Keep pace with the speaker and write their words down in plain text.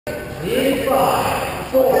In 5,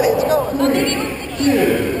 4, 3,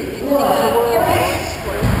 2, 1.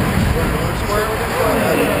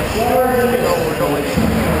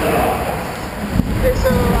 Okay, so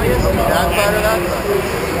I guess that side or that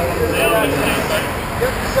side?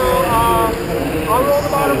 Yep, so I'll roll the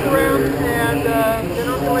bottom of the ramp and then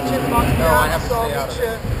I'll go let you in the box. No, I have to stay out of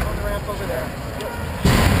it. On the ramp over there.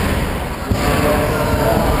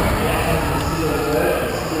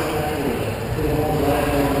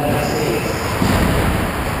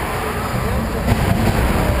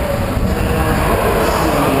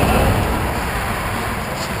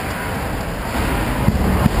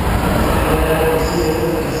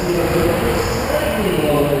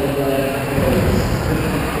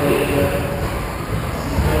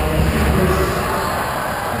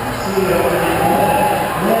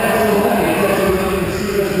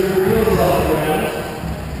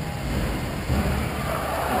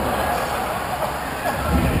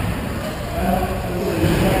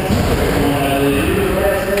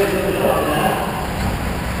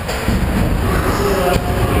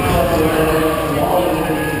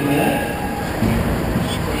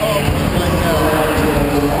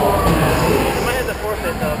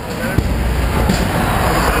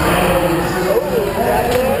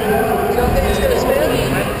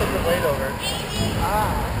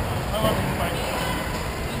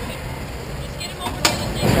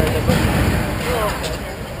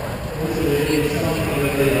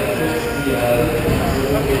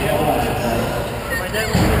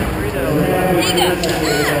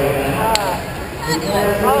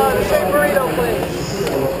 The same burrito place.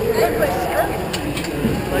 That place is great.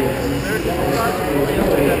 Like, there's lots of burritos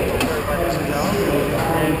like that by this now.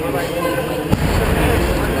 And we're like,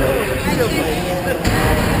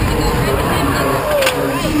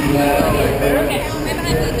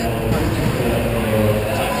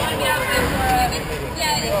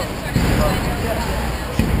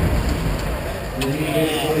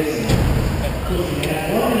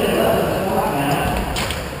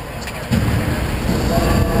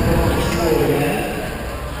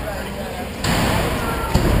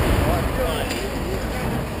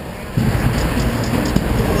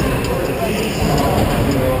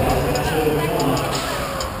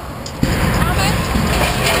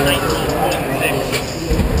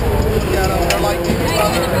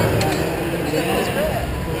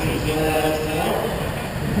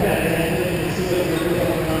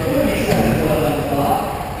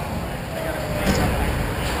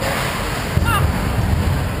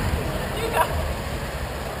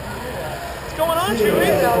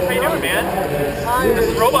 How you doing, man? This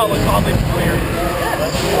robot looks oddly familiar.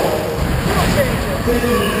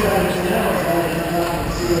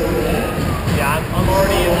 Yeah, I'm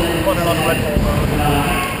already running on Red Bull mode.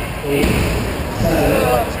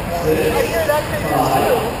 I hear that thing is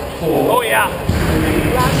too. Oh yeah.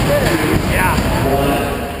 Last minute. Yeah.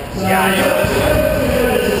 Yeah.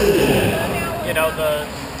 You know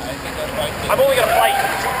I'm only gonna fight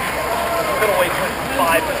middleweight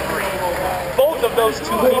 5 and 3. Both of those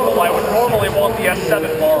two people, I would normally want the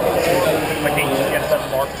S7 bar. I can't use the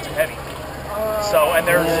S7 bar, it's too heavy. So, and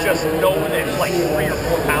there's just no, it's like 3 or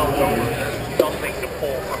 4 pounds over. There's nothing to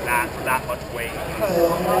pull from that much weight.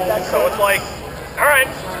 So it's like, all right,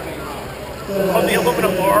 on the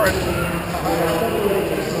aluminum bar.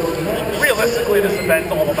 And realistically, this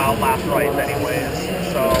event's all about last rights anyways.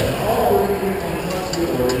 So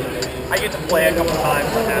I get to play a couple times.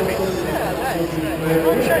 I'm happy.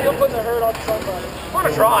 I'm sure you'll put the hurt on somebody. I'm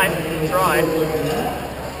gonna try.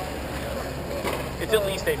 It's at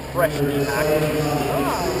least a fresh D-pack.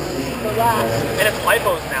 And it's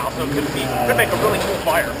lipos now, so it could make a really cool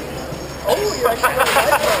fire. Oh, you're actually a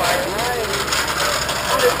lipo fire. Nice.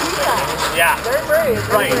 On a D-pack. Yeah. Very brave.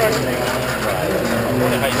 Right. I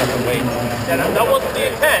wonder how you got the weight. Yeah, that wasn't the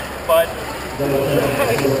intent, but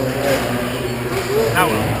that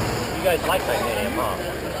was. You guys like that game, huh?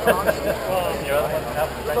 Yeah.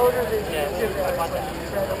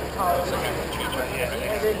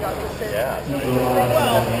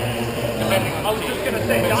 Well, I was just going to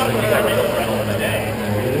say, Jonathan and I made a rental of the day.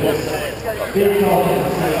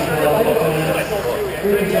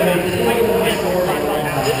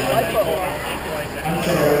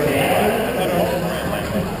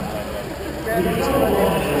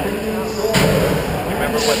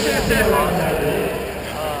 Remember what you said?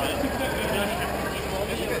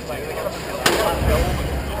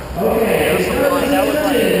 Okay, that was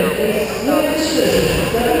like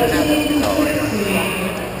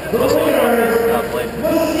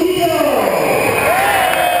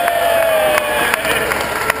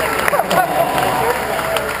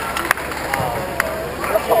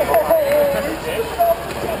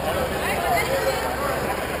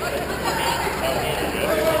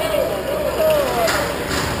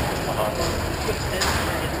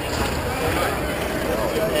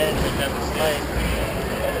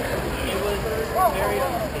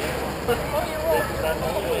Let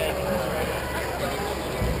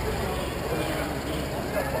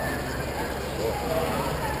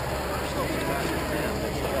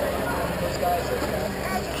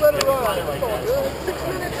it run. It's all good. 6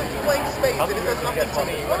 minutes of blank space, and it does nothing to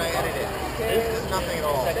me when I edit it. It does nothing at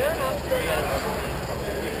all. Yeah,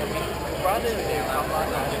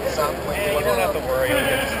 you don't have to worry. You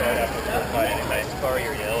can start after the fly anyway. Borrow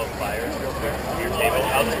your yellow pliers real quick from your table.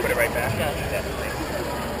 I'll just put it right back. Definitely.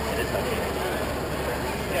 It is touching.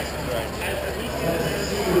 Yes, right.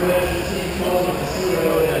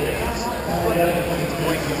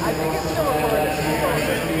 I think it's still a word.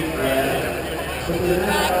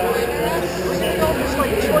 It's almost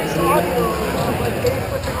like choice audio, like they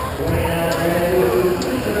put it on.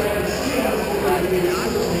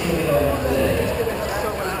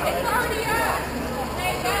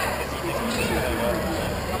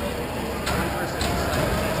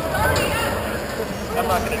 I'm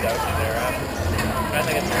not going to doubt you there. I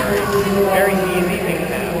think it's a very easy thing to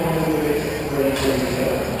have.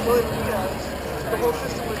 Well, the whole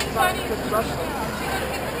system was designed because of Russia.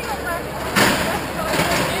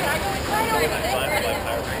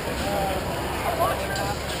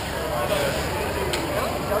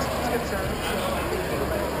 Justin's concerned.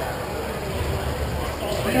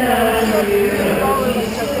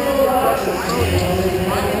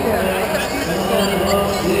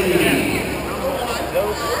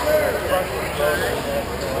 Those Russian boaters that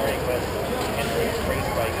are in race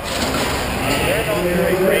bikes, they're not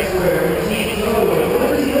very great for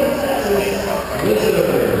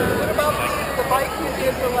What about the bike you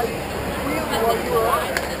did for like wheeling while you were on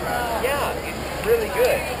it? yeah, it's really good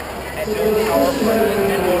at doing power play.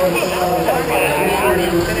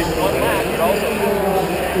 And finished one lap, it also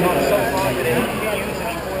got so hot that it didn't use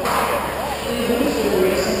any oil together.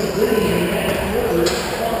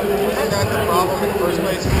 Isn't that the problem in the first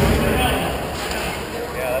place? Yeah,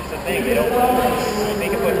 that's the thing. They don't. They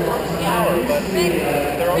can put power, but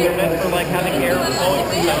they're only meant for like having air flowing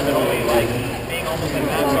through them and only like being almost like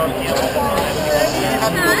max RPM all the time. You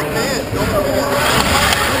have to build a fan. Build a fan.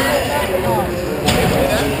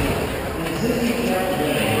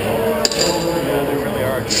 Yeah, they really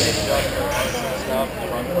are. They adjust their parts and stuff. They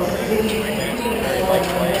run very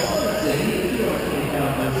lightweight.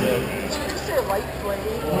 That's it. Did you say light blade?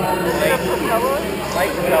 Is it a propeller?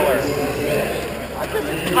 Light propeller. I guess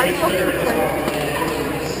it's tight up your blade.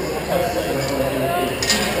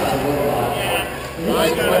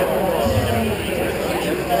 Light blade.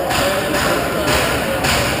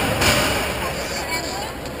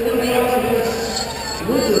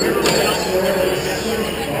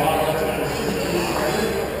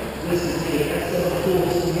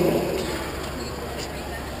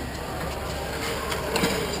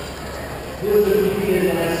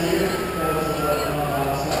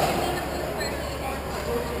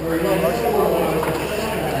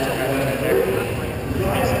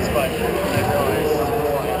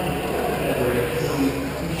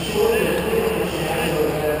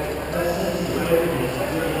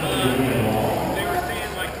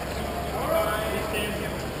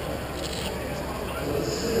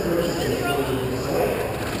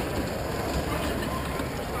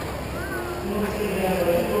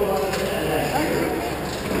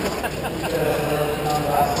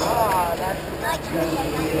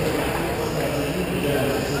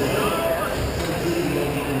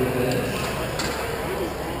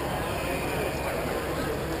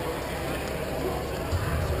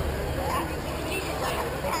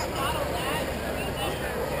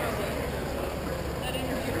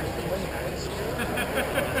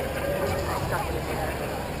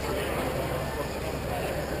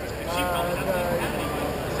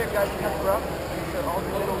 Guys cut her up, they're all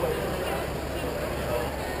middleweight.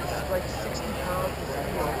 It's like 60 pounds of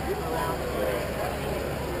steel getting around.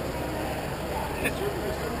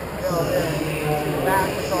 The back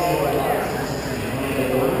is all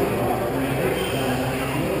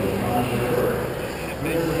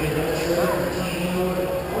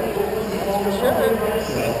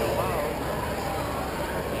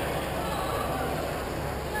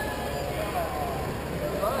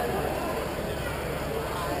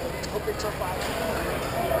it's a fight.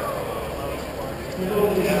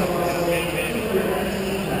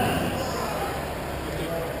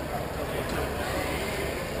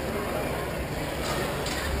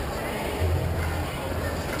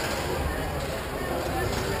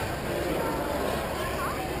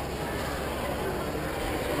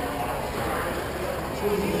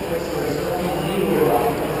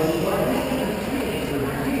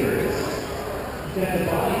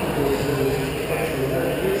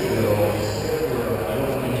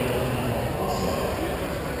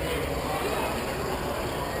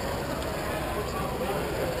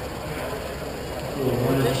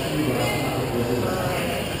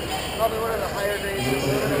 Probably one of the higher grades of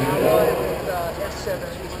aluminum alloy with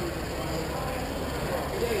S7.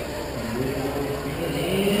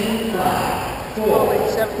 Probably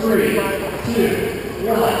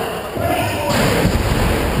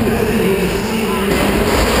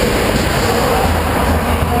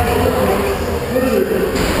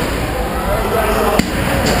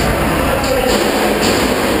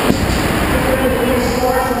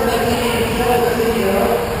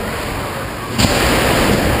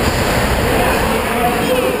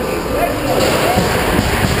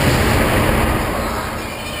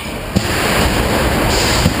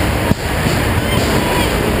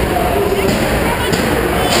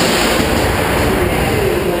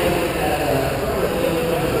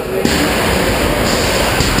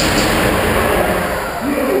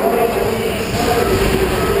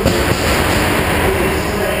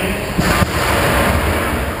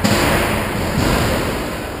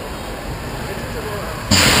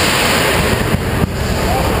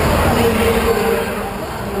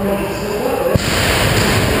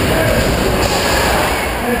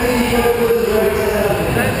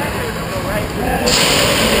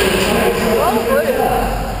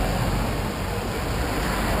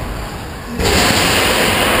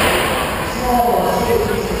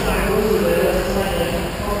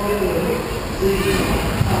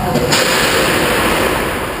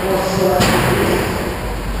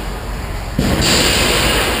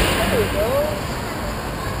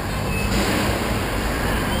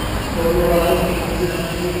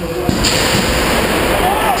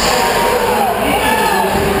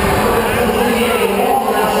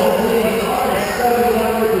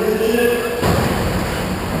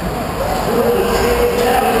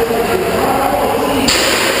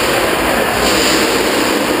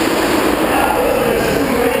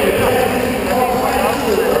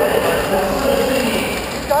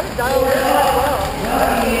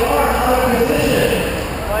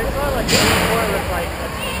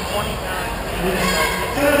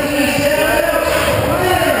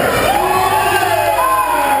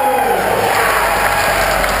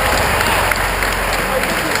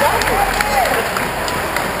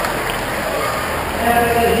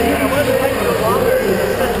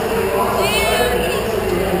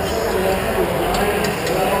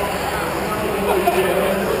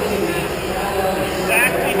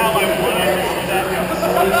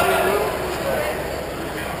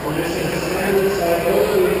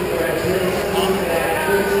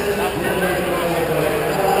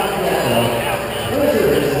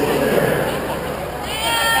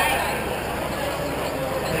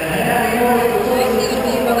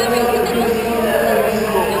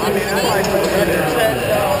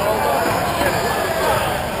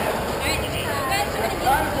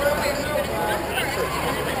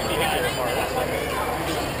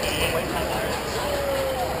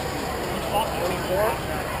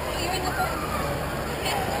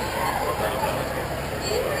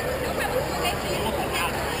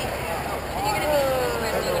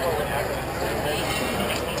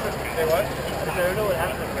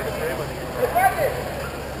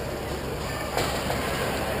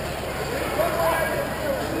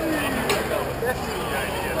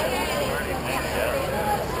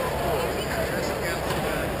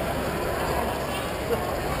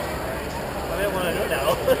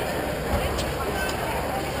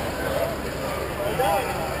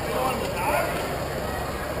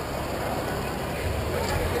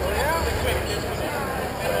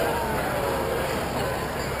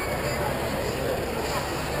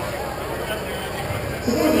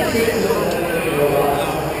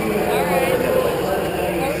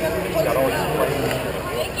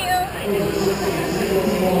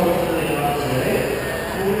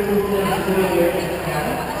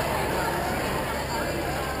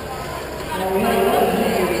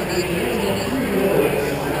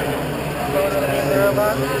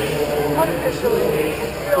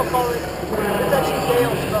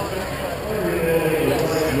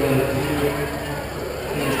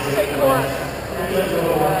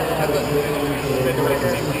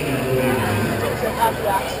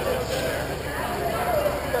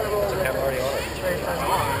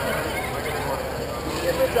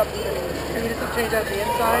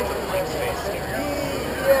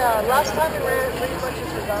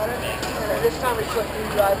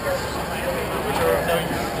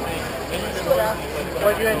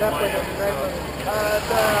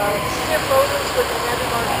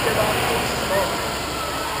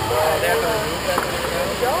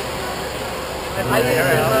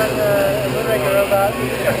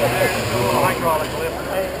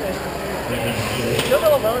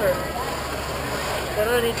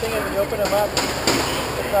 'em up.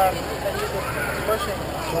 that he was pushing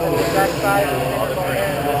the exact size of the ball in.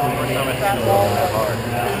 That ball was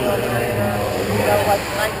 3 millimeter, that was like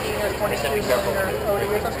 19 or 22 millimeter OD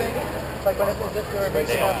or something. Like when it was this, they were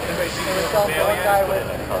mixing up, they were selling for one guy with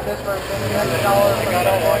this version, and $100 for that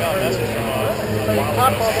all one version. So you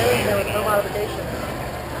pop all those in there with no modification.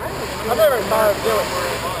 I've never thought of doing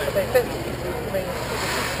it, but they fit. I mean, it's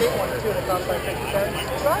a skate one too, and it costs like 50 cents.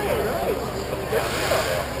 Right.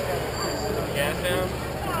 Gas down.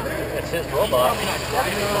 It's his robot.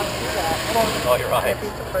 Oh, you're right.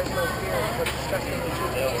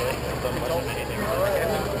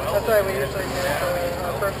 That's why we usually do it for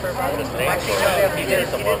our first pair of bodies. He did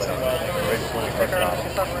some of it when he first got it.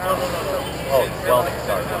 Oh, welding,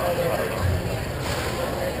 sorry.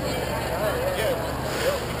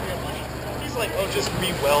 He's like, oh, just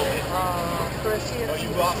re-weld it. Oh, you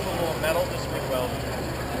lost a little metal, just re-weld it.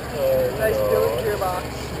 Nice build gearbox.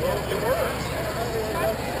 It works.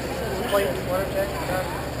 Plate, water check.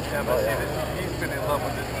 Yeah, but he's been in love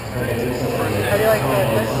with it. How do you like the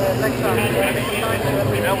next one?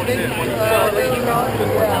 That was it.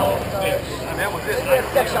 And that was it.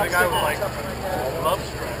 The guy was like, love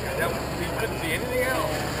struck. He couldn't see anything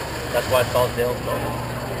else. That's why it's called Dale's boner.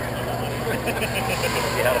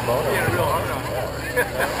 He had a boner. He had a real hard on.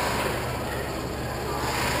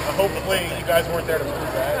 Hopefully you guys weren't there to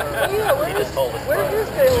prove that. He just told us. Where is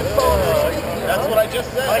Dale's phone? That's what I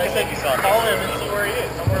just said. Like I said, you saw him. Call him and see where he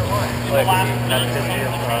is. Somewhere in line. Like,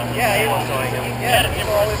 yeah, he was showing him. Yeah, he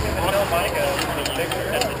was always in the middle of Micah. The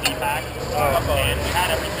picture. That's the D-pack. And we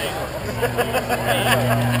had everything.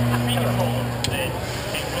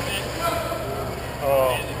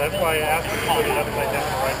 Oh, that's why I asked you to put it upside down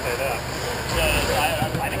or right side up.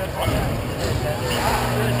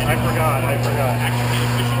 I forgot.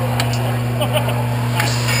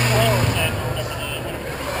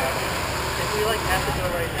 If we like have to do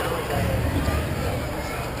it right now, we got it.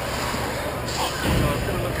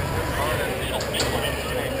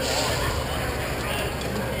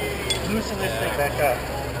 Loosen this thing back up.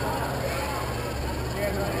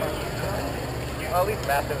 Well, at least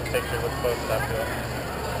Matt in the picture looks close enough to it.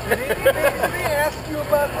 Did he ask you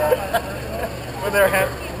about that? When they're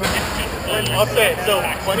I'll say it. So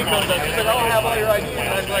when he comes up, she's like, "Oh, I have all your IDs." And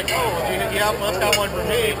I was like, "Oh, you must have one for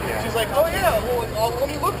me." She's like, "Oh yeah, well, let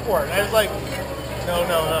me look for it." And I was like, "No,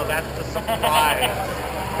 that's the surprise.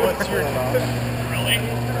 What's your really?"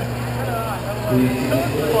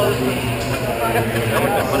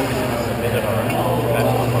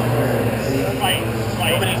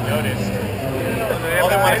 Nobody's noticed. All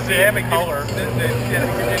they want to see him in color.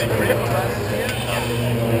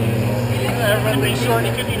 Everyone thinks short. He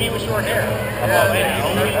could be me with short hair. Everyone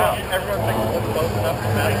thinks it looks close enough to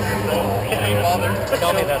match. Can't be bothered.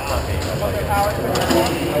 Tell me that's not me.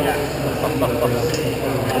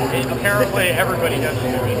 Apparently, everybody does it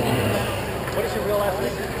to me. What is your real last name?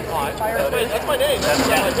 That's my name. That's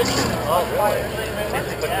my name. Oh, really?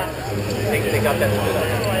 They got that split up.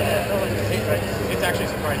 It's actually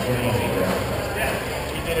surprisingly easy.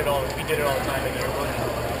 We did it all the time in year one.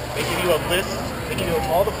 They give you a list. They give you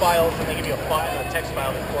all the files, and they give you a text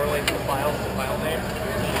file that correlates the files to the file name.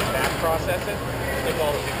 You back process it, stick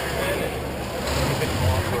all the pictures in, and keep it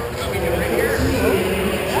off for a little bit. Right here.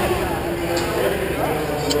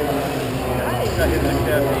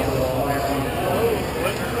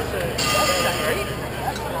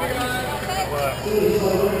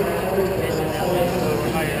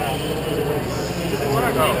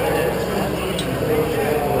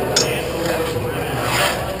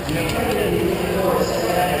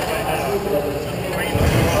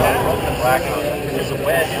 Black. There's a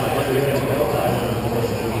wedge in the liquid.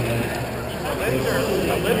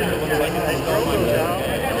 A litter looks like it's going down.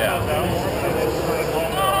 Yeah.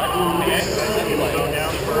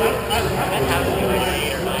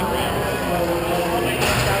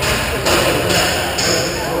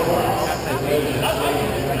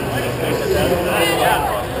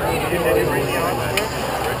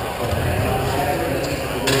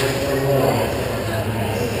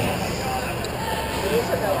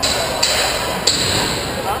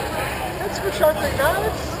 That's for sharpening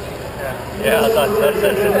knives? Yeah, that's a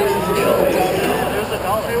skill.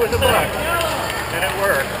 It was $1, and it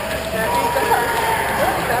worked.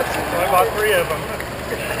 So I bought 3 of them.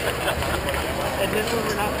 And then when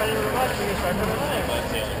we're not paying very much, we can sharpen the knife.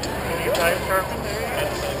 Can you time sharpen there?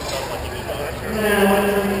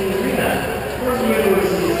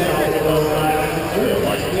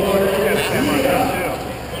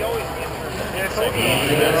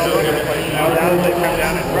 Now that'll come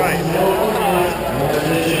down and right.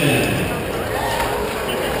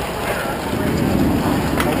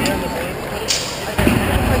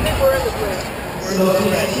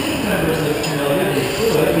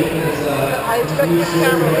 expect this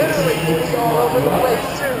camera literally to be all over the place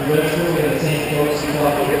too. If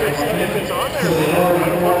it's on there,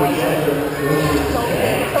 what was it?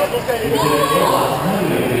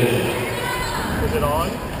 Is it on?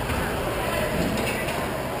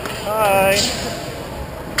 Hi.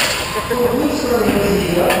 It could be worse because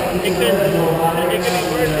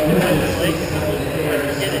it's late.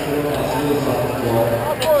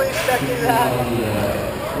 I'm fully expecting that.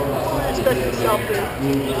 Fully expecting something.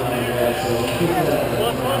 Well,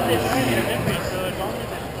 it's not this memory, so as long as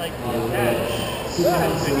it's like that. As long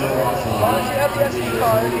as you have the SD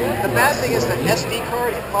card, yeah. The bad thing is the SD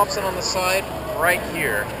card, it pops in on the side right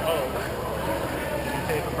here. Oh.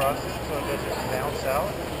 Tape across it so it doesn't bounce out.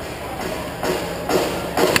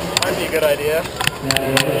 Might be a good idea.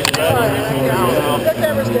 That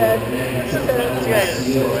camera's dead. It's okay. Yeah, just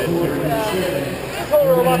destroy it. This whole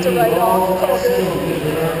robot's a write-off. It's all good.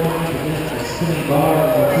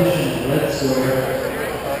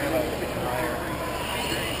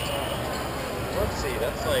 Let's see,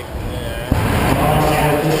 that's like,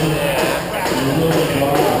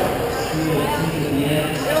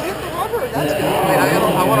 It'll hit the rubber. That's good.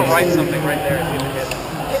 I want to write something right there.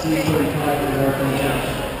 See if it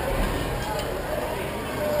hits.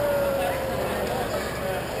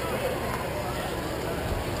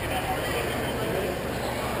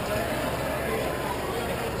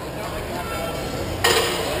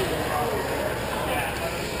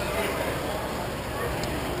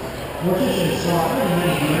 Mortician saw for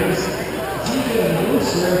many years, Kahuna Lose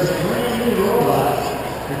serves a brand new robot.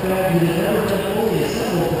 In fact, he had never been fully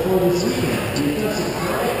assembled before this weekend. He thinks it's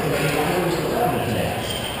great for the hours of rabbit attacks.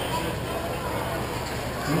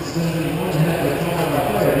 It's going to be one heck of a time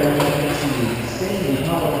out there. Everyone can see the insanely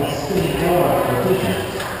powerful spinning car Mortician.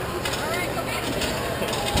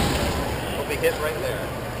 It'll be hit right there.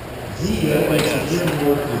 Ziga makes a German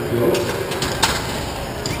word for goat.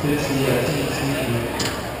 Fits the team speaking.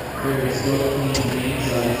 Various goat clean beans.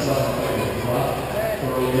 I saw him play with Buck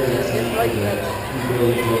earlier. That's how he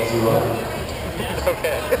really goes you up.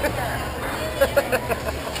 Okay.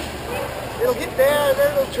 It'll get there, and then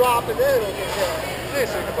it'll drop, and then it'll get there. Yeah,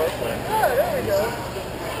 so we can both win. Oh, there we go.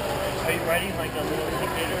 Are you writing like a little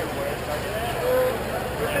indicator of where it's targeted at?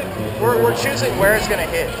 We're choosing where it's going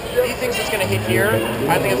to hit. He thinks it's going to hit here.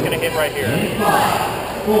 I think it's going to hit right here.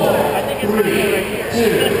 5, 4, I think it's going to hit right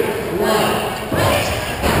here. 2, 1.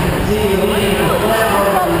 Ziga leading the flat part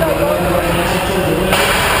of the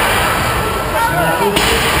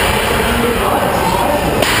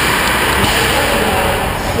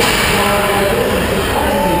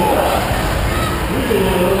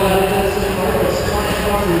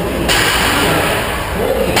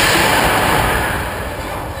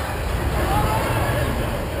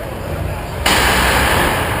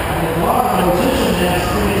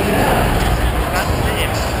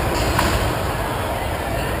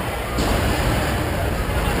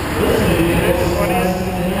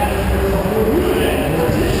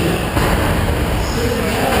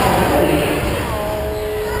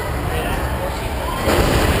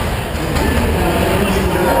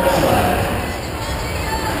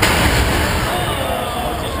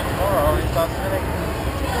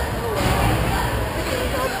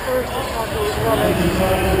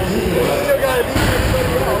Still gotta beat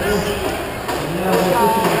everybody else.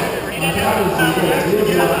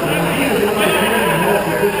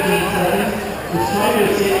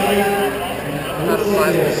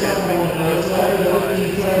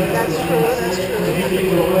 That's true, that's true.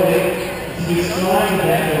 He's trying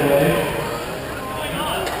back away.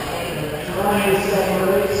 Trying to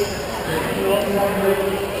separate. Are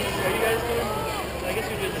you guys doing? I guess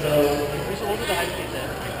you did. So we'll do the high speed then.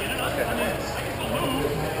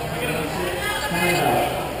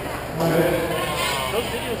 Those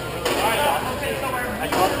videos are really good. I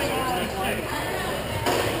saw them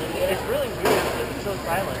it's really weird because it's so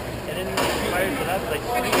silent. And then prior to that, like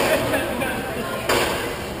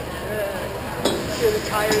The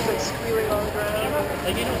tires like squealing on the ground.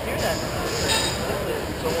 like you don't hear that.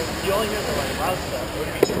 So you only hear the like loud stuff.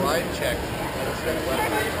 Ride check. You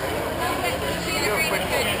do a quick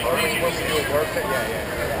are we supposed to do a work fit? Yeah.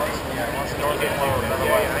 It wants to go get lower.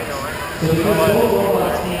 Otherwise, I know.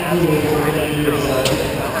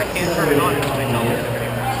 I can't turn it on until they tell me to.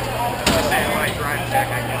 I'm saying when I drive check,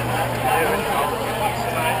 I can.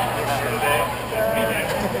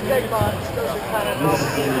 Big box, those are kind of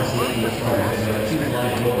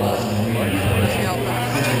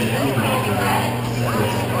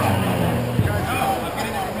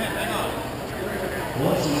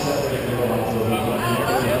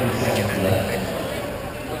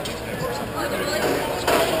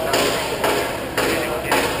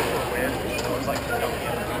It's like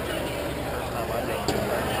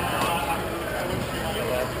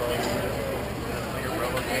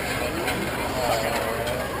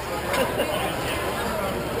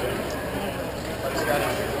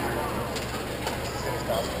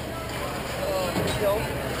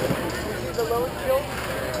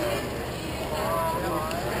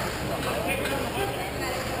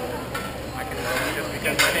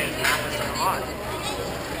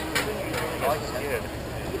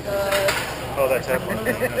Zeppelin.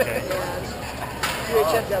 Okay.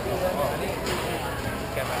 UHFW then.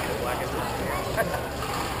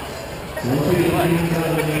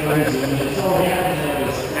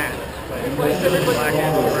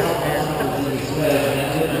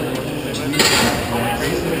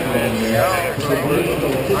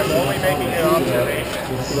 I'm only making an observation.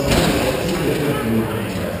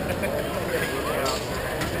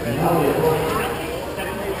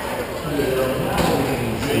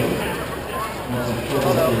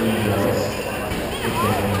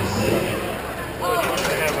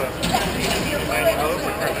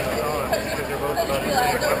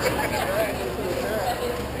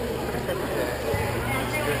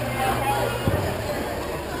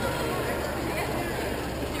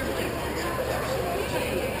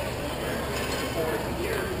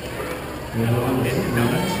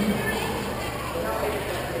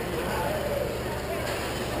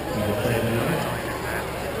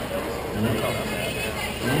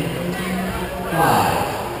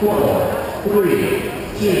 Five, 4, 3,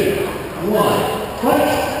 2, 1,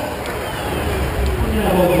 fight! Now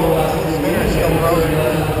we'll go last couple of minutes.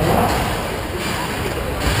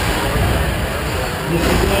 This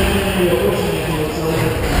is going to be a pushing into it, so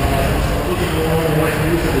looking for more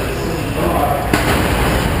use of the spinning bar.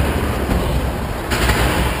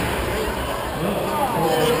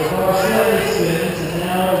 The bar slightly spins, and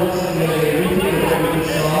now it looks like a repeat of what we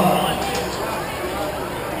just saw.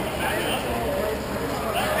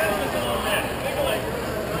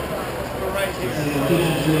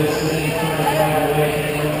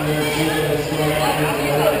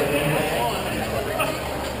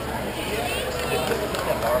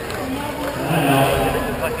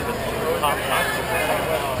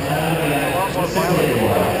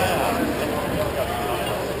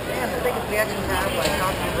 We actually have like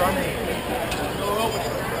copies running.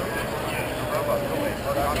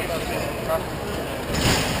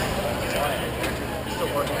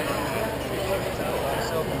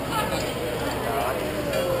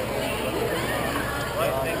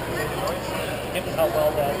 Given how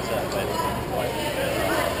well that's went,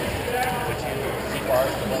 would you keep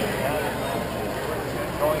ours the one we have?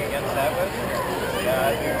 Going against that way? Yeah,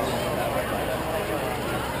 I'd be that way.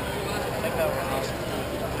 I think that was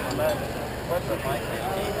what's the mic?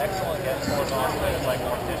 Excellent against horizontal is like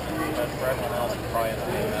more efficient, but for everyone else, it's probably the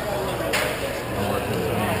same.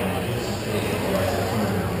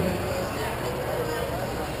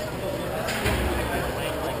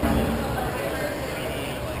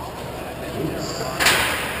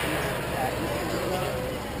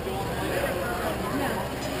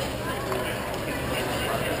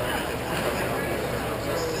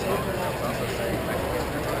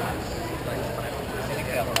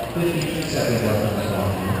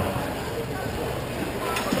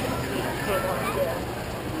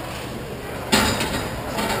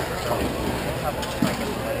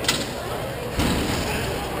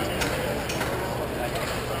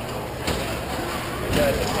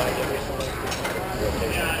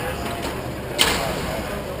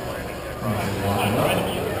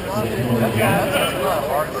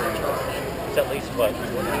 It's at least what?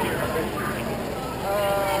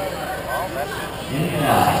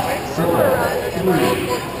 4, 3,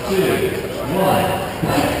 2, 1.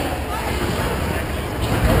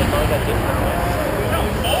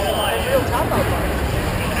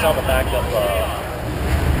 It's on the back of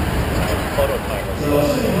photo timer.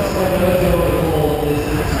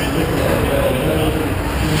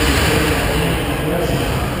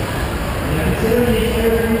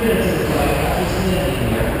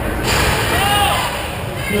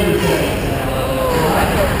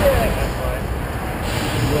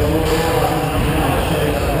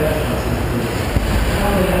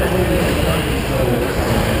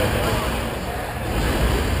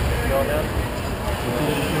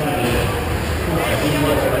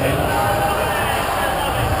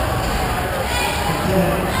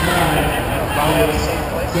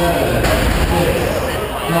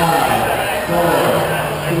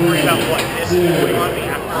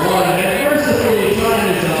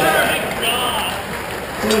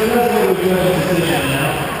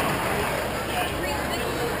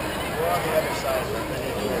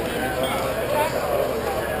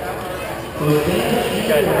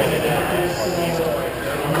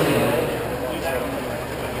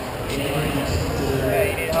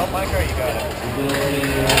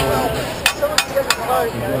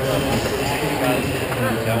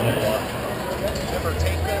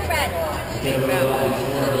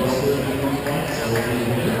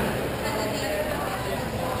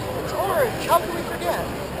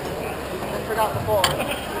 out before.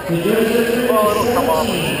 Well, it'll come off.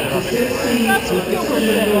 That's what feels like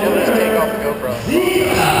it. It'll just take off the GoPro.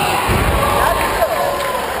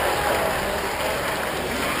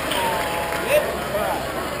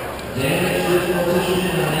 Damage original position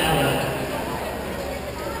on that one.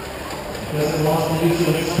 Because it lost the use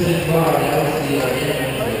of the spinning bar, that was the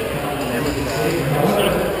damage.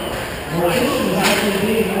 More position is actually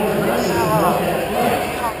being more aggressive than what that play.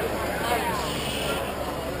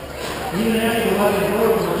 Even after the left and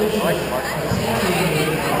forward position,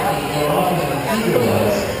 more often than Zigo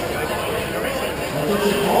was.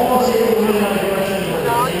 Position almost able to win that direction, but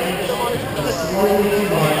the damage was slightly too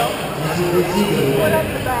much. That's what Zigo Put did. up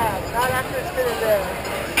the bag, not after it's been in there.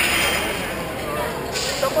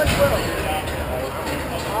 Someone will.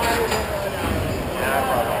 Yeah,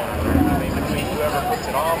 probably. I mean, between whoever puts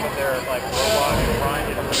it on with their like robot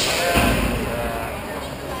grinding up the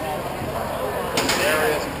there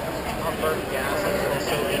is unburned gas that's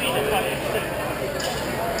so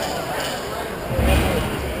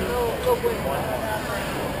Go blink one.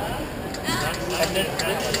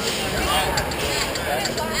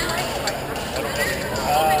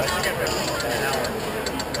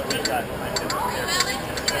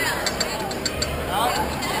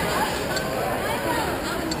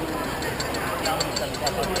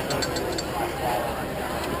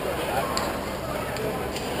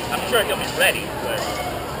 I'm sure he'll be ready, but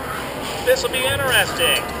this will be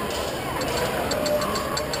interesting.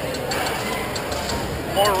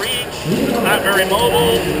 More reach, not very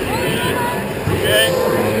mobile. Okay.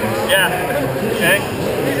 Yeah. Okay.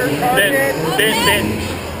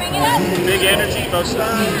 Big energy most of the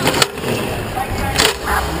time.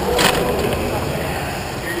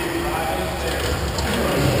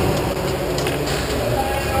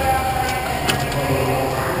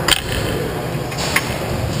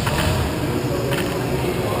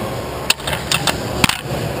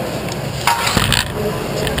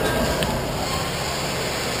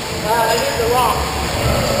 I need the rock.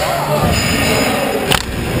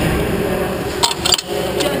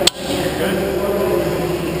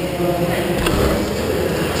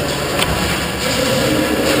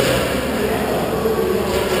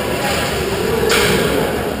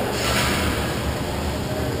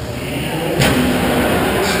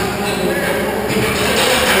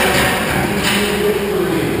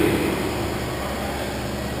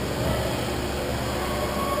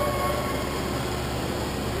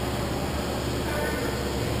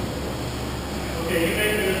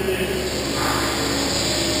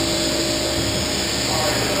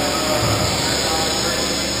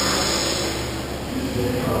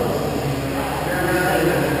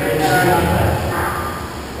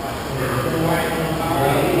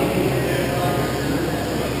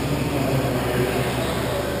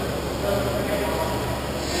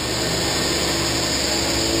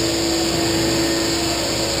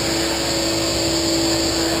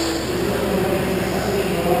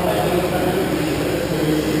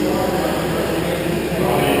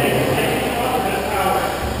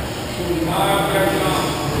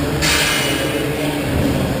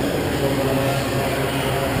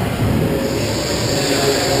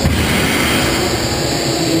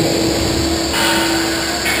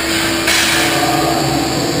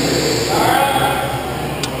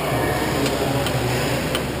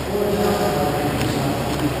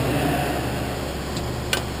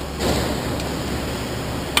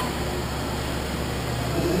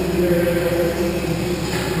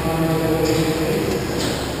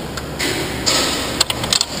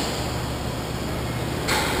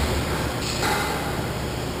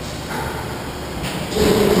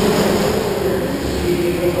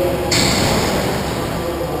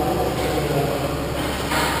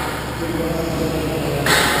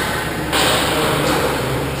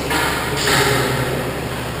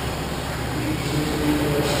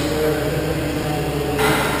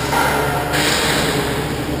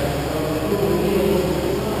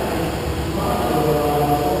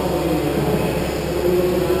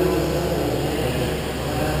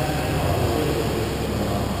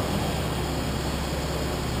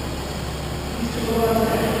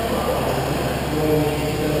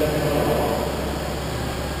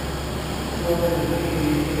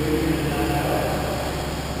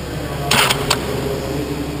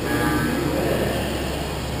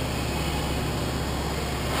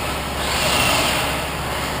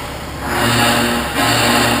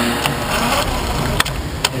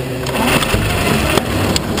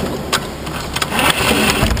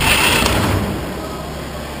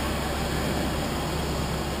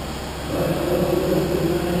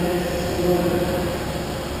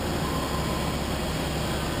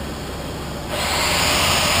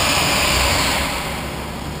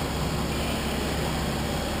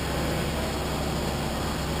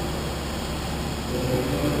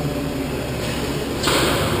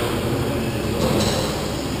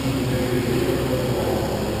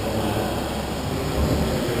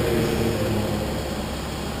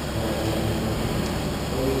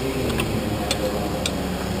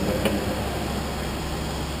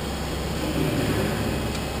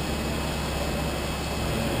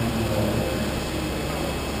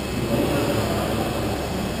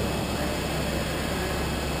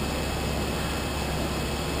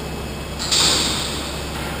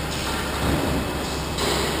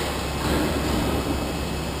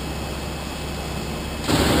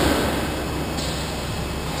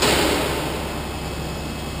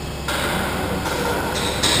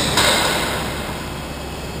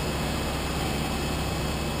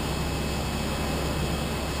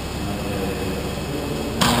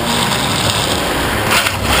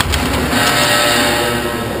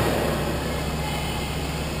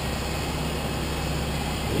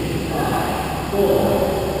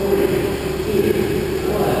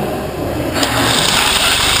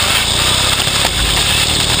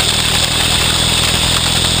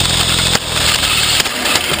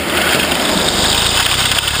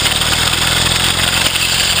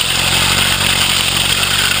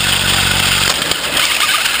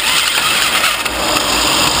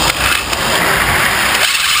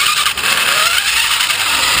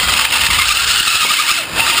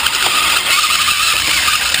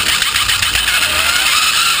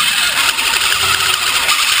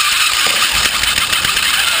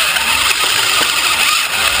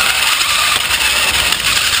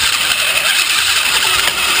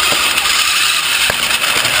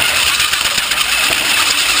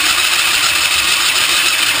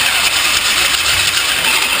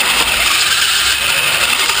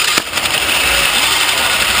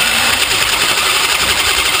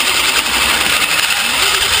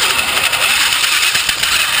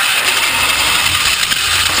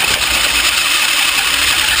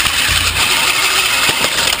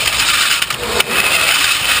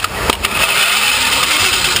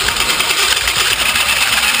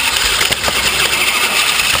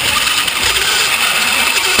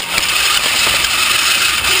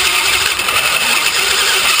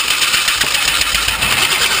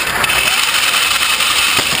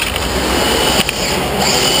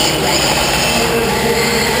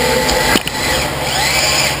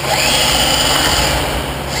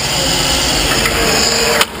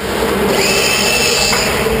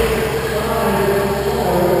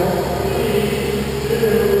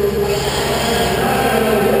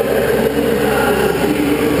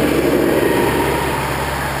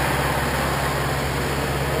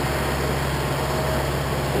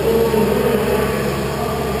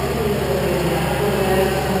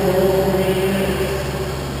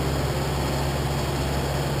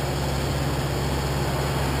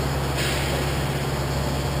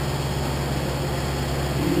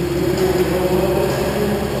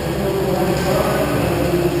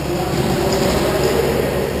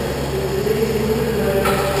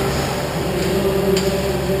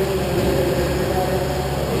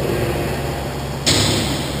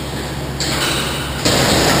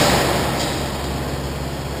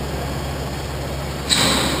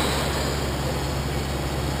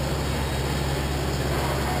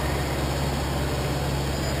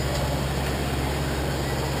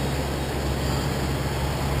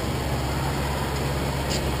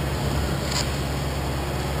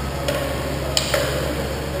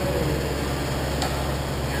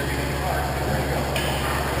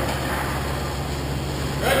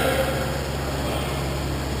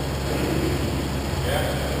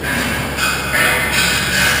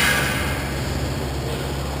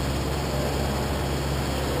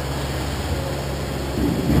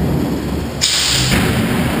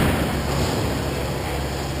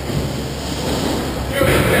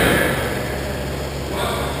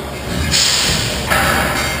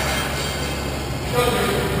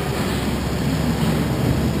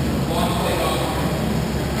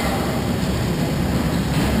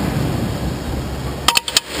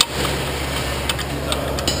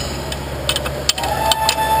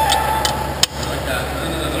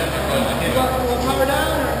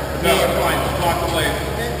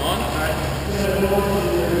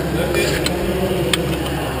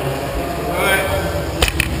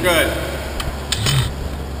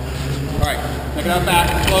 Take it out back,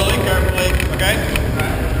 slowly, carefully, okay?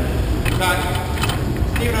 Alright. Cut.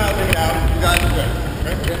 Steve and I will take it out. You guys are good.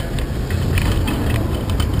 Okay? Okay.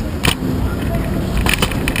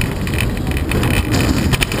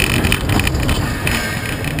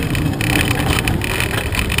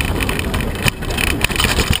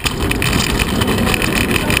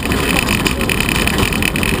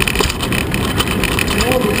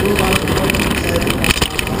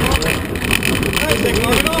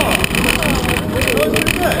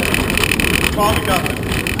 Probably nothing.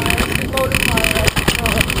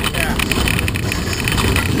 Yeah.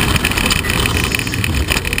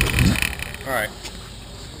 Alright.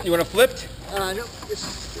 You want it flipped? No, this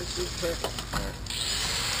is perfect. Right.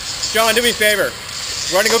 John, do me a favor.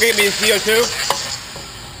 You want to go get me the CO2?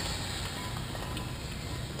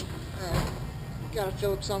 Got a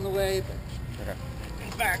Phillips on the way, but... Okay.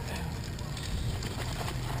 He's back.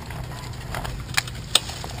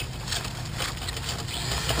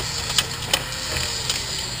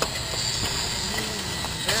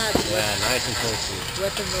 Yeah, nice and toasty.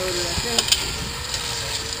 Weapon loader, I think.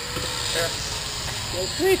 There. Go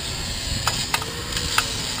sweet.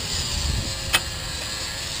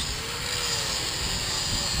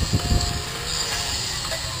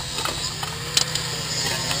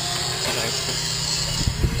 Nice.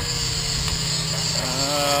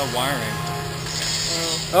 Wiring.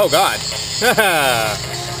 Oh God.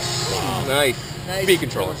 Wow. Nice. Speed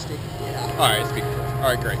controller. Yeah. Alright, speed controller.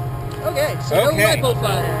 Alright, great. Okay, so no rifle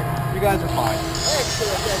fire. You guys are fine.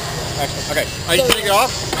 Excellent. Excellent. Okay. Are you taking it off?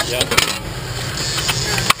 Yeah.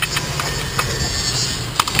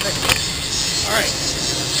 Alright.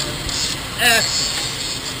 Excellent.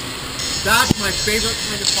 That's my favorite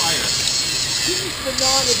kind of fire. The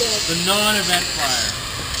non-event. The non-event fire.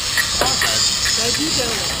 Okay. Thank you,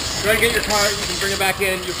 gentlemen. Try to get your car, you can bring it back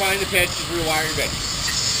in, you'll find the pitch, just rewire your bed.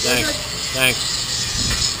 Thanks. Thanks.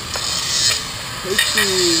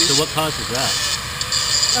 So what causes that?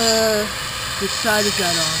 Which side is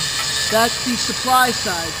that on? That's the supply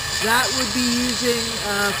side. That would be using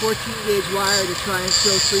 14 gauge wire to try and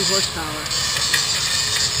throw 3 horsepower.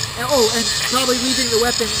 And, and probably leaving the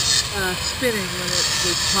weapon spinning when it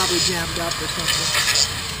was probably jammed up or something.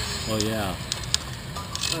 Oh yeah.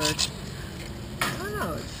 I don't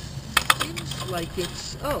know. It seems like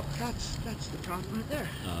it's. Oh, that's the problem right there.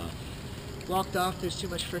 Locked off. There's too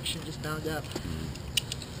much friction just bound up.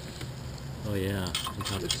 Oh yeah.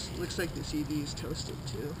 Looks like this EV is toasted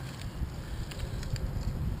too.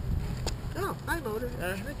 Oh, hi motor.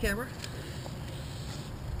 Hi camera.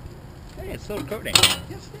 Hey, it's still coating.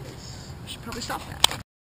 Yes, it is. I should probably stop that.